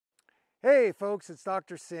Hey folks, it's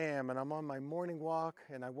Dr. Sam and I'm on my morning walk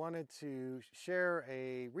and I wanted to share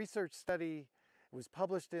a research study. It was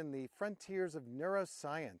published in the Frontiers of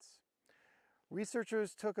Neuroscience.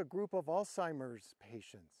 Researchers took a group of Alzheimer's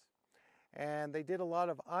patients and they did a lot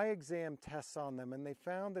of eye exam tests on them, and they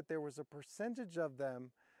found that there was a percentage of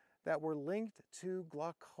them that were linked to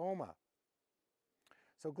glaucoma.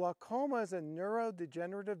 So glaucoma is a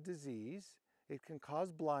neurodegenerative disease. It can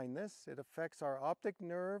cause blindness. It affects our optic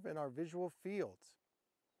nerve and our visual fields.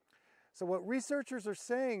 So what researchers are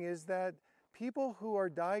saying is that people who are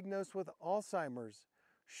diagnosed with Alzheimer's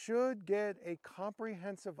should get a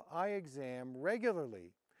comprehensive eye exam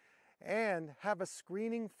regularly and have a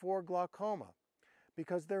screening for glaucoma,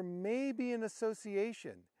 because there may be an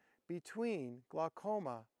association between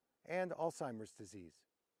glaucoma and Alzheimer's disease.